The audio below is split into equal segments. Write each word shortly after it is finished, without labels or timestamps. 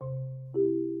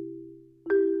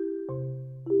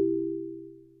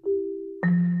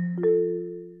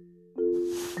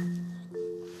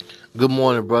Good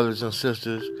morning, brothers and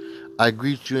sisters. I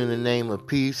greet you in the name of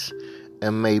peace,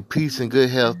 and may peace and good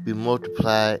health be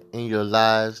multiplied in your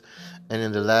lives and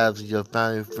in the lives of your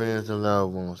family, friends, and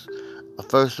loved ones.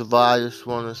 First of all, I just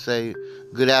want to say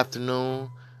good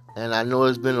afternoon, and I know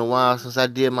it's been a while since I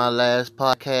did my last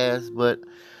podcast, but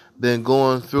been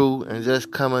going through and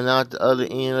just coming out the other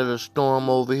end of the storm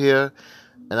over here.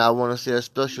 And I want to say a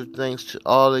special thanks to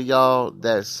all of y'all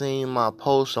that seen my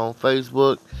posts on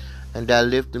Facebook and that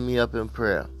lifted me up in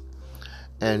prayer.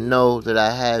 And know that I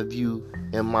have you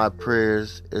in my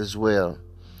prayers as well.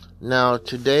 Now,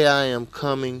 today I am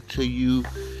coming to you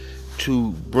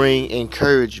to bring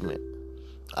encouragement.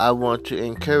 I want to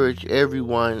encourage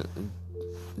everyone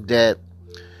that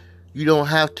you don't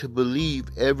have to believe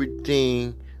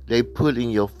everything they put in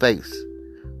your face.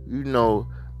 You know,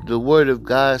 the word of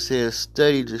God says,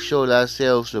 study to show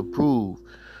thyself approved.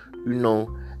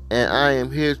 And I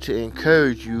am here to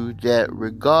encourage you that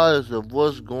regardless of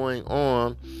what's going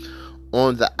on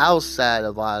the outside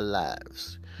of our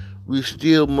lives, we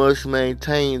still must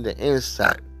maintain the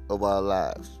inside of our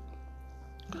lives.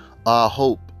 Our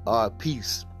hope, our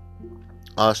peace,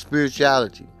 our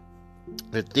spirituality,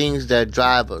 the things that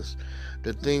drive us,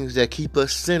 the things that keep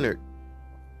us centered.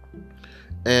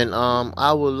 And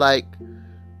I would like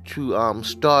to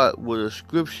start with a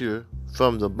scripture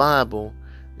from the Bible.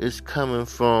 It's coming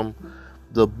from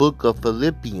the book of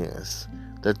Philippians,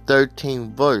 the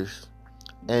 13th verse,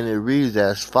 and it reads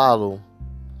as follows: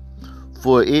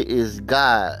 For it is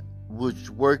God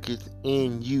which worketh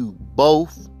in you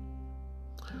both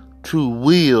to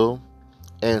will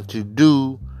and to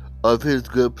do of his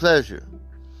good pleasure.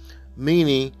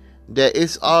 Meaning that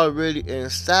it's already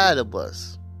inside of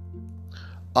us.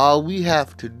 All we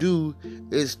have to do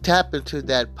is tap into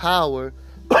that power,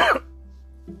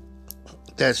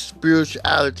 that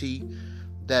spirituality,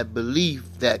 that belief,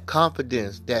 that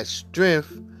confidence, that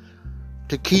strength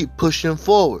to keep pushing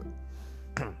forward.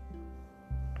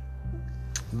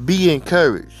 Be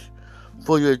encouraged,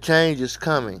 for your change is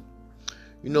coming.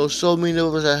 So many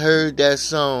of us have heard that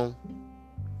song,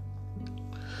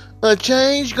 a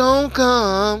change gonna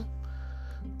come.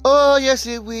 Oh, yes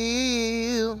it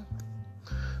will.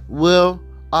 Well,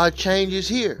 our change is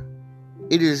here.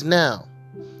 It is now.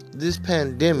 This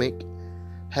pandemic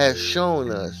has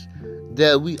shown us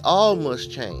that we all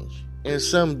must change in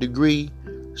some degree,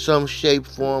 some shape,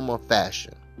 form, or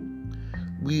fashion.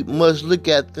 We must look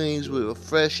at things with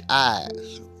fresh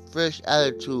eyes, fresh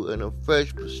attitude, and a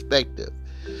fresh perspective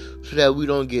so that we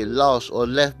don't get lost or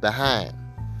left behind.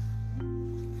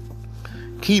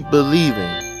 Keep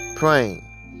believing,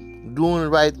 praying, doing the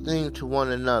right thing to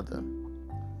one another.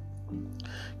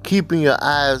 Keeping your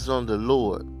eyes on the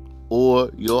Lord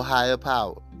or your higher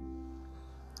power.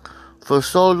 For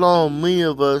so long, many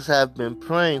of us have been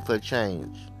praying for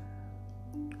change.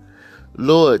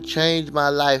 Lord, change my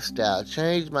lifestyle,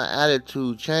 change my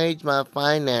attitude, change my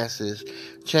finances,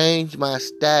 change my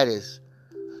status,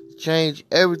 change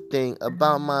everything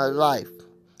about my life.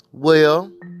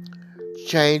 Well,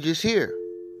 change is here.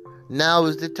 Now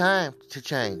is the time to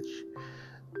change.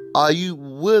 Are you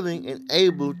willing and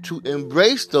able to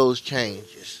embrace those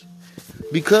changes?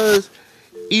 Because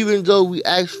even though we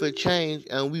ask for change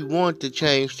and we want the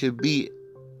change to be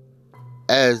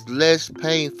as less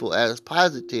painful as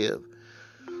positive,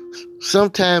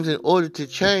 sometimes in order to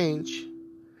change,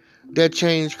 that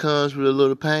change comes with a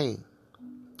little pain,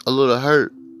 a little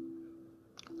hurt,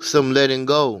 some letting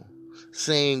go,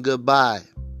 saying goodbye.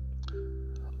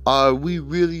 Are we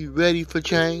really ready for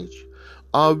change?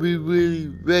 Are we really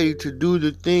ready to do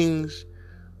the things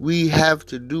we have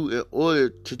to do in order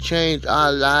to change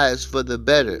our lives for the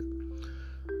better?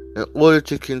 In order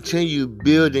to continue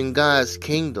building God's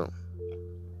kingdom?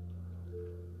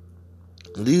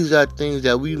 These are things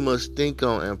that we must think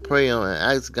on and pray on and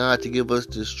ask God to give us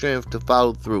the strength to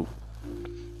follow through.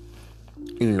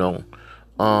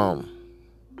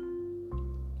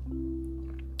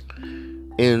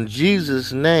 In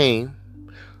Jesus' name,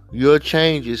 your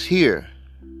change is here.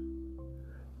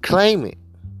 Claim it.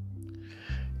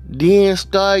 Then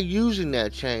start using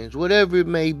that change, whatever it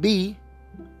may be,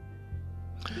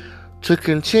 to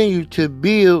continue to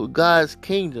build God's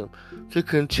kingdom, to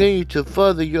continue to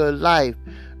further your life,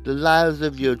 the lives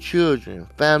of your children,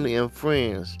 family, and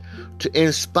friends, to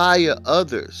inspire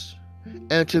others,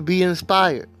 and to be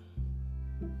inspired.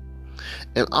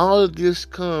 And all of this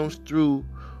comes through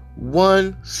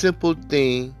one simple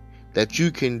thing that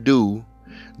you can do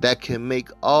that can make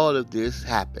all of this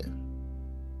happen.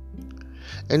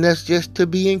 And that's just to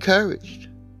be encouraged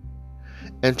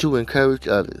and to encourage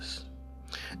others.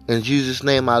 In Jesus'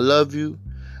 name, I love you.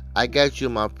 I got you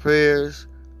in my prayers.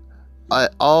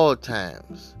 at all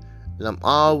times. And I'm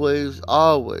always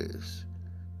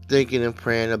thinking and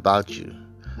praying about you.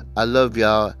 I love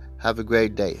y'all. Have a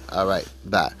great day. All right.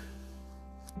 Bye.